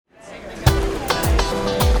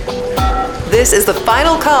This is the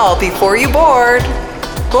final call before you board.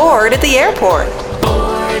 Board at the airport.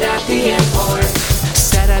 Board at the airport.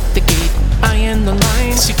 Sat at the gate, eyeing the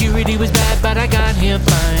line. Security was bad, but I got here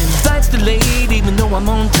fine. Flight's delayed, even though I'm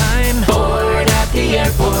on time. Board at the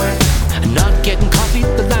airport. Not getting coffee,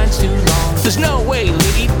 the line's too long. There's no way,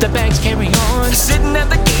 lady, the bags carry on. Sitting at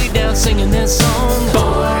the gate now singing this song.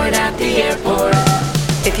 Board at the airport.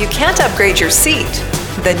 If you can't upgrade your seat,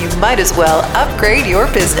 then you might as well upgrade your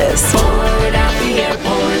business. Board at the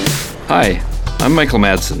airport. Hi, I'm Michael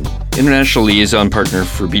Madsen, International Liaison Partner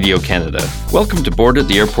for BDO Canada. Welcome to Board at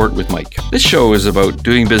the Airport with Mike. This show is about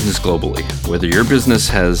doing business globally. Whether your business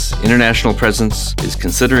has international presence, is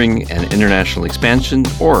considering an international expansion,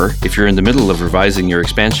 or if you're in the middle of revising your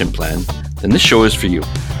expansion plan, then this show is for you.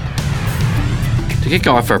 To kick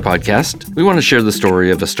off our podcast, we want to share the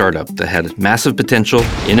story of a startup that had massive potential,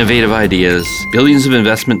 innovative ideas, billions of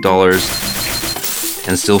investment dollars,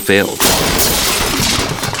 and still failed.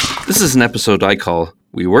 This is an episode I call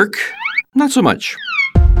WeWork, Not So Much.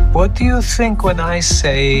 What do you think when I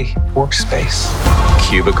say workspace?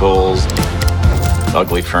 Cubicles,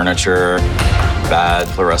 ugly furniture, bad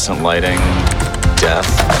fluorescent lighting, death.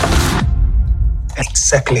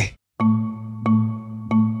 Exactly.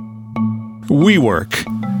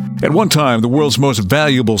 WeWork. At one time, the world's most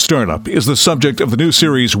valuable startup is the subject of the new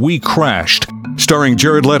series We Crashed, starring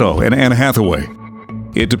Jared Leto and Anne Hathaway.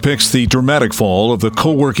 It depicts the dramatic fall of the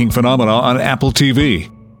co-working phenomena on Apple TV.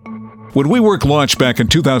 When WeWork launched back in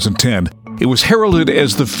 2010, it was heralded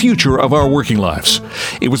as the future of our working lives.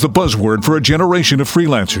 It was the buzzword for a generation of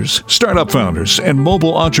freelancers, startup founders, and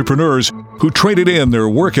mobile entrepreneurs who traded in their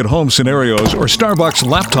work-at-home scenarios or Starbucks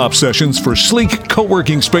laptop sessions for sleek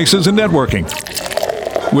co-working spaces and networking,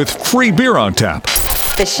 with free beer on tap.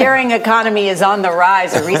 The sharing economy is on the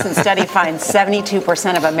rise. A recent study finds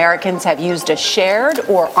 72% of Americans have used a shared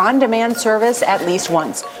or on-demand service at least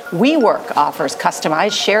once. WeWork offers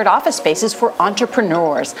customized shared office spaces for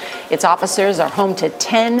entrepreneurs. Its offices are home to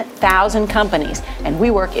 10,000 companies, and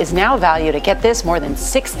WeWork is now valued at, get this, more than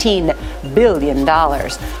 $16 billion.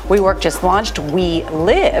 WeWork just launched We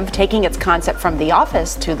Live, taking its concept from the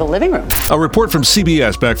office to the living room. A report from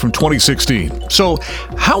CBS back from 2016. So,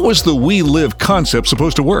 how was the We Live concept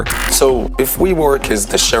supposed to work? So, if WeWork is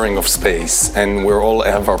the sharing of space, and we all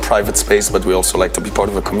have our private space, but we also like to be part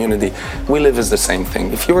of a community, We Live is the same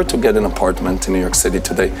thing. If you were to get an apartment in New York City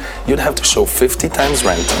today, you'd have to show 50 times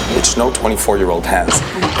rent, which no 24-year-old has.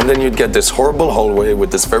 And then you'd get this horrible hallway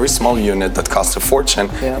with this very small unit that costs a fortune,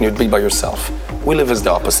 and you'd be by yourself. We Live is the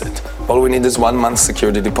opposite. All we need is 1 month's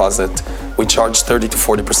security deposit. We charge 30 to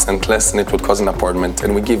 40% less than it would cost an apartment,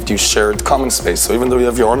 and we give you shared common space. So even though you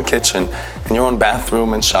have your own kitchen and your own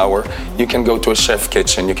bathroom and shower, you can go to a chef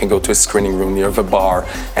kitchen, you can go to a screening room, you have a bar,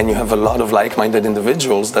 and you have a lot of like-minded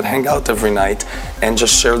individuals that hang out every night and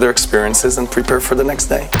just share their experiences and prepare for the next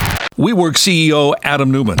day. WeWork CEO Adam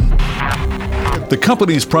Newman. The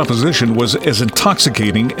company's proposition was as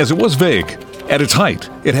intoxicating as it was vague. At its height,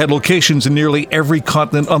 it had locations in nearly every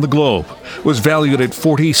continent on the globe, was valued at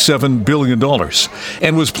 $47 billion,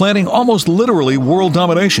 and was planning almost literally world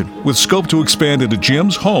domination, with scope to expand into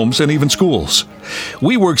gyms, homes, and even schools.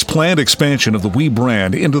 WeWork's planned expansion of the We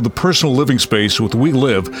brand into the personal living space with We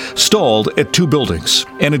Live stalled at 2 buildings.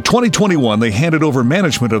 And in 2021, they handed over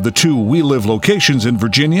management of the 2 We Live locations in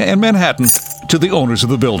Virginia and Manhattan to the owners of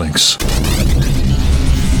the buildings.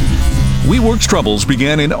 WeWork's troubles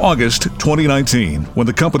began in August 2019, when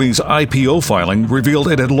the company's IPO filing revealed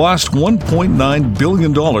it had lost $1.9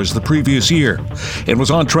 billion the previous year and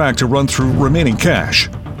was on track to run through remaining cash.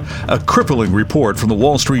 A crippling report from the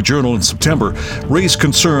Wall Street Journal in September raised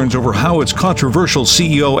concerns over how its controversial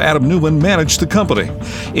CEO Adam Newman managed the company,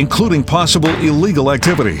 including possible illegal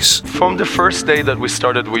activities. From the first day that we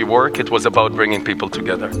started WeWork, it was about bringing people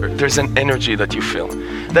together. There's an energy that you feel.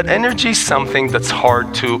 That energy is something that's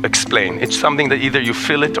hard to explain. It's something that either you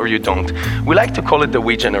feel it or you don't. We like to call it the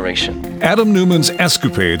We generation. Adam Newman's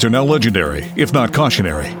escapades are now legendary, if not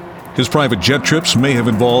cautionary. His private jet trips may have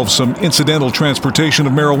involved some incidental transportation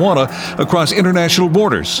of marijuana across international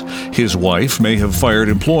borders. His wife may have fired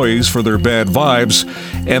employees for their bad vibes,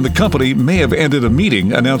 and the company may have ended a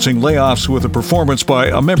meeting announcing layoffs with a performance by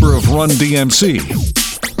a member of Run DMC.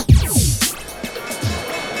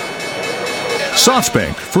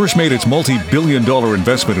 SoftBank first made its multi-billion-dollar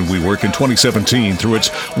investment in WeWork in 2017 through its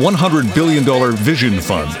 $100 billion Vision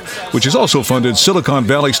Fund, which has also funded Silicon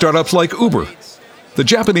Valley startups like Uber. The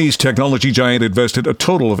Japanese technology giant invested a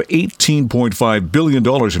total of $18.5 billion in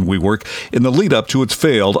WeWork in the lead-up to its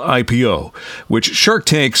failed IPO, which Shark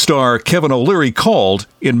Tank star Kevin O'Leary called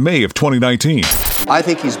in May of 2019. I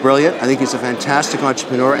think he's brilliant. I think he's a fantastic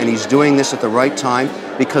entrepreneur, and he's doing this at the right time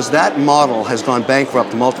because that model has gone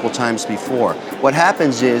bankrupt multiple times before. What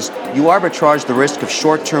happens is you arbitrage the risk of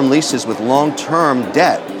short-term leases with long-term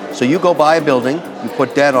debt. So you go buy a building, you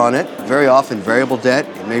put debt on it, very often variable debt,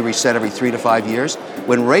 it may reset every 3 to 5 years.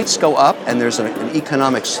 When rates go up and there's an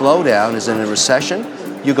economic slowdown, as in a recession,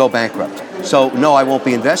 you go bankrupt. So no, I won't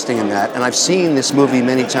be investing in that, and I've seen this movie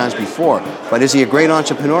many times before. But is he a great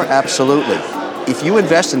entrepreneur? Absolutely. If you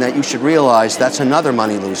invest in that, you should realize that's another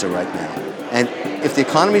money loser right now. And if the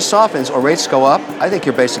economy softens or rates go up, I think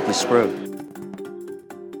you're basically screwed.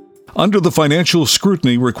 Under the financial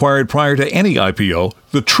scrutiny required prior to any IPO,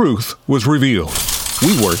 the truth was revealed.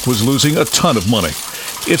 WeWork was losing a ton of money.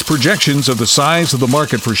 Its projections of the size of the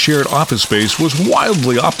market for shared office space was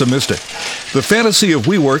wildly optimistic. The fantasy of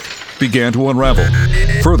WeWork began to unravel,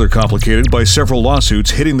 further complicated by several lawsuits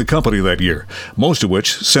hitting the company that year, most of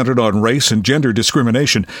which centered on race and gender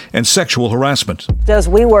discrimination and sexual harassment. Does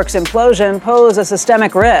WeWork's implosion pose a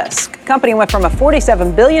systemic risk? The company went from a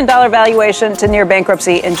 $47 billion valuation to near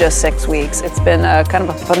bankruptcy in just 6 weeks. It's been kind of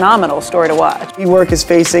a phenomenal story to watch. WeWork is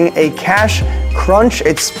facing a cash crunch.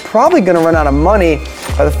 It's probably going to run out of money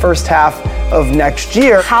by the first half of next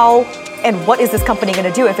year. How and what is this company going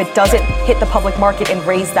to do if it doesn't hit the public market and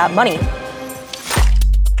raise that money?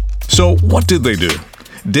 So what did they do?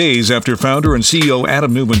 Days after founder and CEO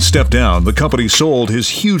Adam Neumann stepped down, the company sold his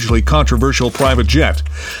hugely controversial private jet.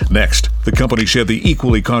 Next, the company shed the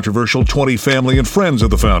equally controversial 20 family and friends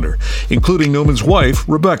of the founder, including Neumann's wife,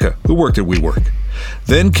 Rebecca, who worked at WeWork.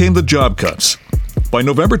 Then came the job cuts. By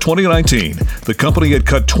November 2019, the company had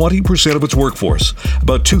cut 20% of its workforce,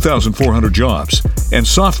 about 2,400 jobs, and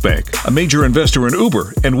SoftBank, a major investor in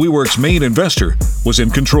Uber and WeWork's main investor, was in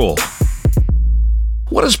control.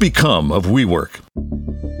 What has become of WeWork?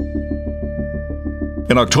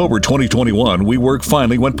 In October 2021, WeWork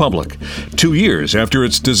finally went public, 2 years after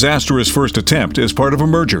its disastrous first attempt as part of a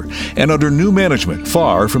merger, and under new management,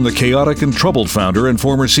 far from the chaotic and troubled founder and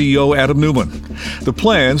former CEO Adam Neumann. The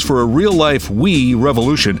plans for a real-life We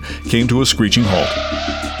revolution came to a screeching halt.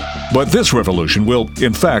 But this revolution will,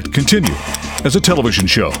 in fact, continue as a television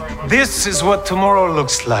show. This is what tomorrow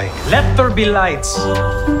looks like. Let there be lights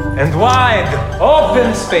and wide,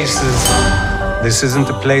 open spaces. This isn't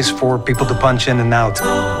a place for people to punch in and out.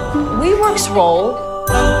 WeWork's role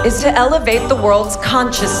is to elevate the world's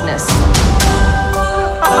consciousness.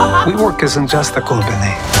 WeWork isn't just a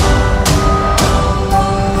company.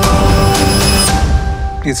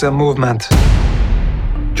 It's a movement.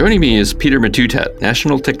 Joining me is Peter Matutat,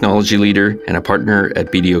 National Technology Leader and a partner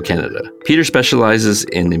at BDO Canada. Peter specializes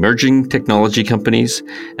in emerging technology companies,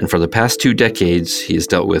 and for the past 2 decades, he has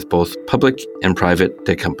dealt with both public and private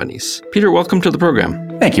tech companies. Peter, welcome to the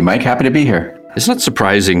program. Thank you, Mike. Happy to be here. It's not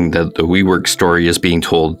surprising that the WeWork story is being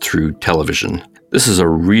told through television. This is a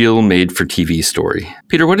real made-for-TV story.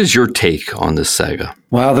 Peter, what is your take on this saga?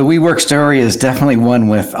 Well, the WeWork story is definitely one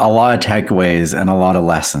with a lot of takeaways and a lot of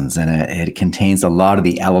lessons, and it contains a lot of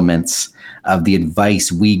the elements of the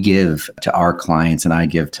advice we give to our clients and I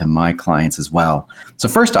give to my clients as well. So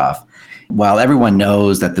first off, while everyone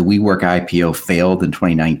knows that the WeWork IPO failed in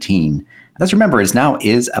 2019, let's remember it now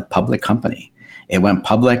is a public company. It went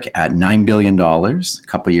public at $9 billion a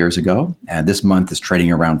couple of years ago, and this month is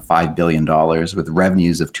trading around $5 billion with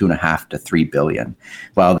revenues of $2.5 to $3 billion.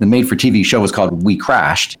 While the made-for-TV show was called We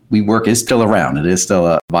Crashed, WeWork is still around. It is still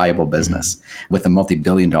a viable business with a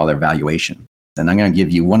multi-billion-dollar valuation. And I'm going to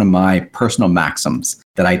give you one of my personal maxims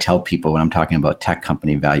that I tell people when I'm talking about tech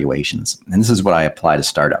company valuations. And this is what I apply to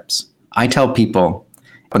startups. I tell people,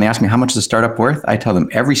 when they ask me how much is a startup worth, I tell them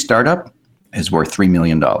every startup is worth $3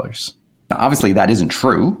 million. Now, obviously, that isn't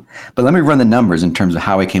true, but let me run the numbers in terms of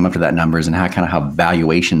how I came up to that numbers and how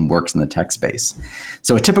valuation works in the tech space.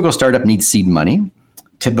 So a typical startup needs seed money.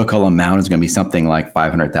 Typical amount is going to be something like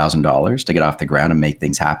 $500,000 to get off the ground and make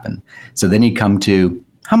things happen. So then you come to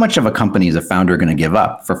how much of a company is a founder going to give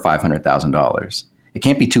up for $500,000? It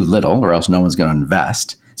can't be too little or else no one's going to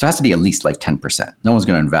invest. So it has to be at least like 10%. No one's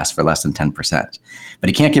going to invest for less than 10%. But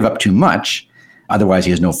he can't give up too much. Otherwise,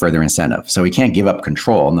 he has no further incentive. So he can't give up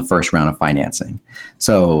control in the first round of financing.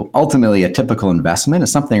 So ultimately, a typical investment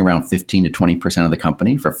is something around 15 to 20% of the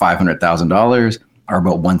company for $500,000 or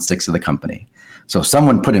about 1/6 of the company. So if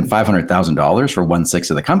someone put in $500,000 for 1/6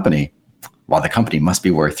 of the company, well, the company must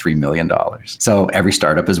be worth $3 million. So every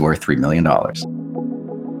startup is worth $3 million.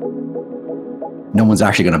 No one's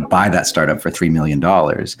actually going to buy that startup for $3 million.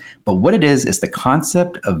 But what it is the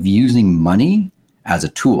concept of using money as a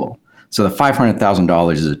tool. So the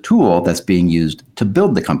 $500,000 is a tool that's being used to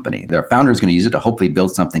build the company. Their founder is going to use it to hopefully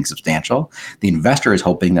build something substantial. The investor is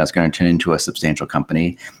hoping that's going to turn into a substantial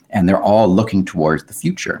company, and they're all looking towards the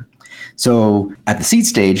future. So at the seed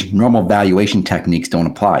stage, normal valuation techniques don't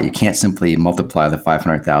apply. You can't simply multiply the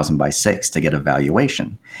 500,000 by 6 to get a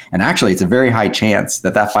valuation. And actually, it's a very high chance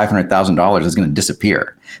that that $500,000 is going to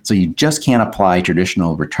disappear. So you just can't apply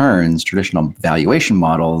traditional returns, traditional valuation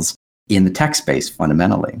models in the tech space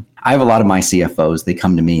fundamentally. I have a lot of my CFOs, they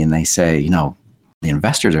come to me and they say, the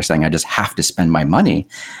investors are saying, I just have to spend my money.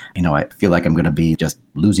 I feel like I'm going to be just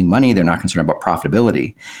losing money. They're not concerned about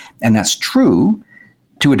profitability. And that's true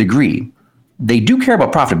to a degree. They do care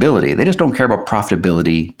about profitability. They just don't care about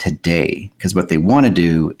profitability today, because what they want to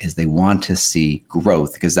do is they want to see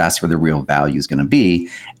growth, because that's where the real value is going to be.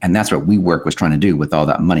 And that's what WeWork was trying to do with all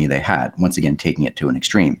that money they had, once again, taking it to an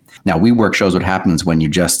extreme. Now, WeWork shows what happens when you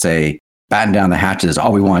just say, batten down the hatches,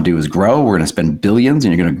 all we want to do is grow. We're going to spend billions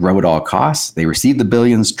and you're going to grow at all costs. They received the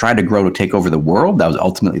billions, tried to grow to take over the world. That was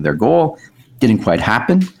ultimately their goal. Didn't quite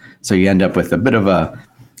happen. So you end up with a bit of a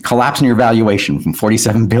collapse in your valuation from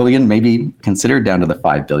 47 billion, maybe considered, down to the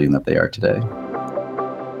 5 billion that they are today.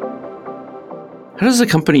 How does a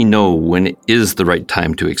company know when it is the right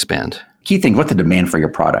time to expand? Key thing, what's the demand for your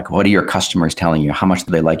product? What are your customers telling you? How much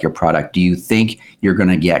do they like your product? Do you think you're going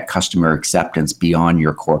to get customer acceptance beyond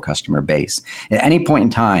your core customer base? At any point in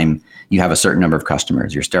time, you have a certain number of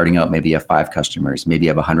customers. You're starting out, maybe you have 5 customers, maybe you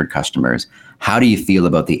have 100 customers. How do you feel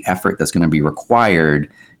about the effort that's going to be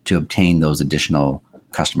required to obtain those additional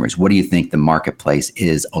customers? What do you think the marketplace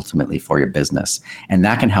is ultimately for your business? And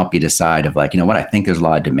that can help you decide of like, I think there's a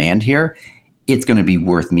lot of demand here. It's going to be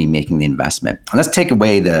worth me making the investment. And let's take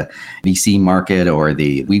away the VC market or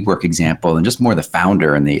the WeWork example and just more the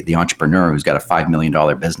founder and the entrepreneur who's got a $5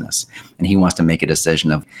 million business. And he wants to make a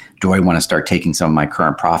decision of, do I want to start taking some of my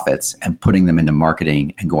current profits and putting them into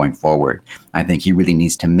marketing and going forward? I think he really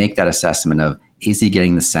needs to make that assessment of, is he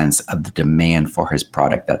getting the sense of the demand for his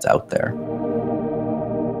product that's out there?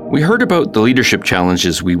 We heard about the leadership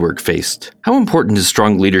challenges WeWork faced. How important is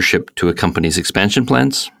strong leadership to a company's expansion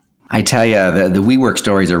plans? I tell you, the WeWork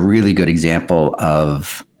story is a really good example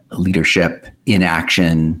of leadership in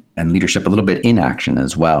action and leadership a little bit in action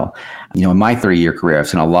as well. In my 30-year career, I've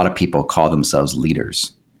seen a lot of people call themselves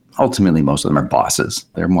leaders. Ultimately, most of them are bosses.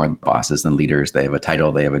 They're more bosses than leaders. They have a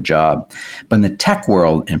title, they have a job. But in the tech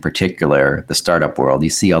world in particular, the startup world, you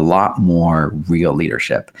see a lot more real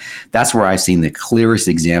leadership. That's where I've seen the clearest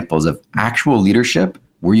examples of actual leadership,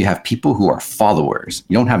 where you have people who are followers.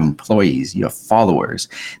 You don't have employees, you have followers.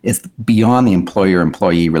 It's beyond the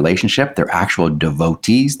employer-employee relationship. They're actual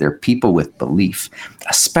devotees. They're people with belief,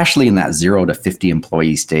 especially in that 0 to 50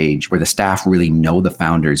 employee stage where the staff really know the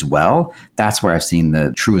founders well. That's where I've seen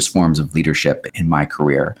the truest forms of leadership in my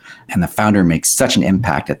career. And the founder makes such an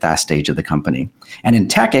impact at that stage of the company. And in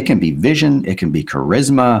tech, it can be vision, it can be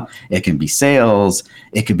charisma, it can be sales,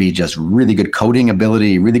 it could be just really good coding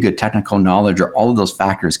ability, really good technical knowledge, or all of those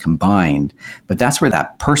factors combined. But that's where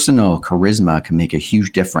that personal charisma can make a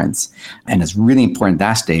huge difference. And it's really important at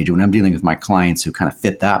that stage, when I'm dealing with my clients who kind of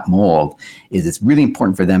fit that mold, is it's really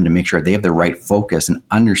important for them to make sure they have the right focus and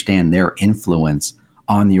understand their influence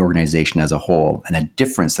on the organization as a whole and a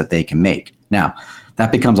difference that they can make. Now,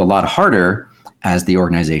 that becomes a lot harder as the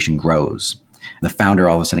organization grows. The founder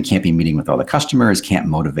all of a sudden can't be meeting with all the customers, can't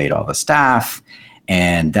motivate all the staff.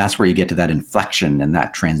 And that's where you get to that inflection and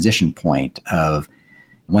that transition point of,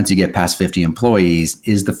 once you get past 50 employees,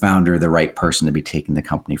 is the founder the right person to be taking the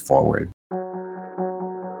company forward?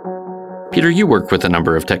 Peter, you work with a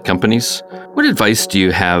number of tech companies. What advice do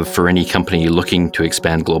you have for any company looking to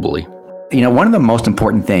expand globally? One of the most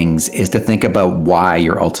important things is to think about why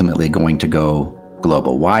you're ultimately going to go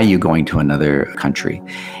global. Why are you going to another country?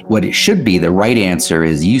 What it should be, the right answer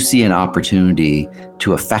is you see an opportunity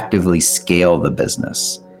to effectively scale the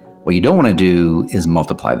business. What you don't want to do is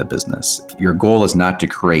multiply the business. Your goal is not to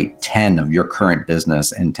create 10 of your current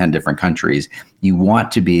business in 10 different countries. You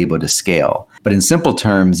want to be able to scale. But in simple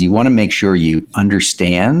terms, you want to make sure you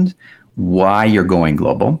understand why you're going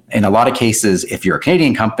global. In a lot of cases, if you're a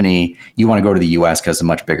Canadian company, you want to go to the US because it's a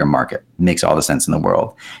much bigger market. It makes all the sense in the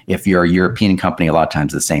world. If you're a European company, a lot of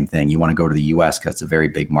times the same thing. You want to go to the US because it's a very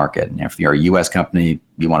big market. And if you're a US company,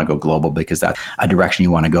 you want to go global because that's a direction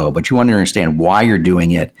you want to go. But you want to understand why you're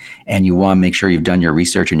doing it, and you want to make sure you've done your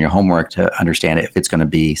research and your homework to understand if it's going to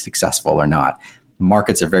be successful or not.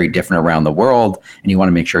 Markets are very different around the world, and you want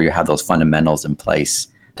to make sure you have those fundamentals in place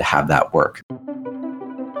to have that work.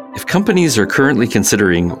 If companies are currently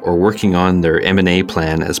considering or working on their M&A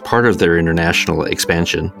plan as part of their international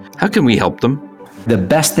expansion, how can we help them? The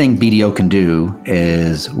best thing BDO can do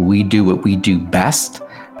is we do what we do best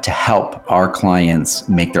to help our clients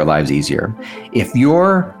make their lives easier. If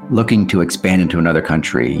you're looking to expand into another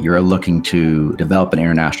country, you're looking to develop an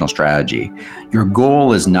international strategy, your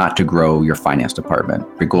goal is not to grow your finance department.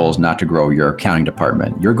 Your goal is not to grow your accounting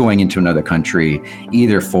department. You're going into another country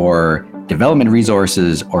either for development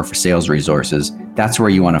resources or for sales resources. That's where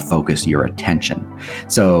you want to focus your attention.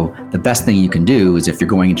 So the best thing you can do is if you're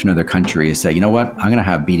going into another country is say, you know what, I'm going to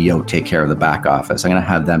have BDO take care of the back office. I'm going to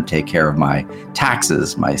have them take care of my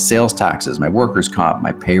taxes, my sales taxes, my workers' comp,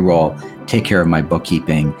 my payroll, take care of my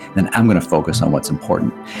bookkeeping. Then I'm going to focus on what's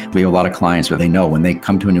important. We have a lot of clients where they know when they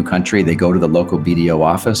come to a new country, they go to the local BDO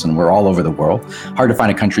office, and we're all over the world. Hard to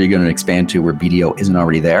find a country you're going to expand to where BDO isn't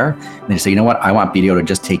already there. And they say, you know what, I want BDO to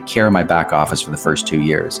just take care of my back office for the first 2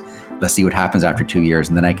 years. Let's see what happens after 2 years,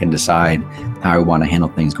 and then I can decide how I want to handle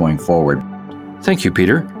things going forward. Thank you,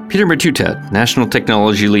 Peter. Peter Matutat, National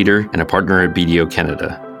Technology Leader and a partner at BDO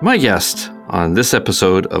Canada, my guest on this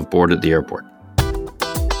episode of Board at the Airport.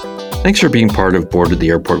 Thanks for being part of Board at the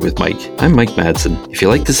Airport with Mike. I'm Mike Madsen. If you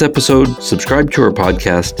like this episode, subscribe to our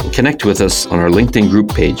podcast and connect with us on our LinkedIn group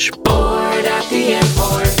page. Board at the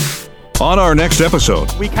airport. On our next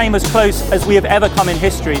episode, we came as close as we have ever come in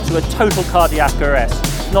history to a total cardiac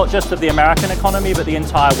arrest, not just of the American economy, but the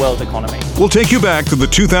entire world economy. we'll take you back to the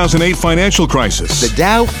 2008 financial crisis. The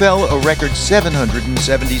Dow fell a record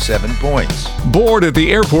 777 points. Board at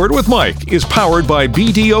the Airport with Mike is powered by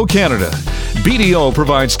BDO Canada. BDO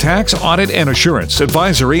provides tax, audit, and assurance,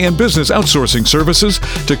 advisory, and business outsourcing services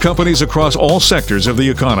to companies across all sectors of the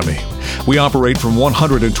economy. We operate from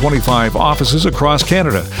 125 offices across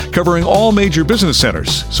Canada, covering all major business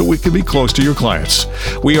centers, so we can be close to your clients.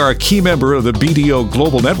 We are a key member of the BDO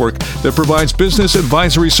Global Network that provides business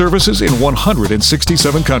advisory services in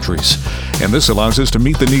 167 countries. And this allows us to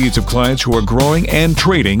meet the needs of clients who are growing and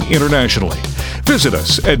trading internationally. Visit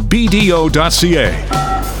us at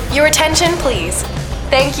bdo.ca. Your attention, please.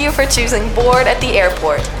 Thank you for choosing Board at the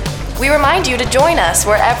Airport. We remind you to join us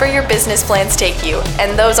wherever your business plans take you,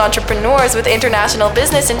 and those entrepreneurs with international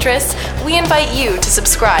business interests, we invite you to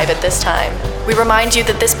subscribe at this time. We remind you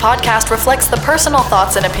that this podcast reflects the personal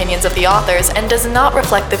thoughts and opinions of the authors and does not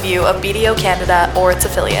reflect the view of BDO Canada or its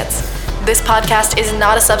affiliates. This podcast is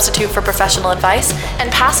not a substitute for professional advice,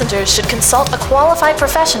 and passengers should consult a qualified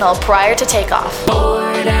professional prior to takeoff.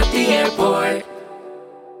 Board at the airport.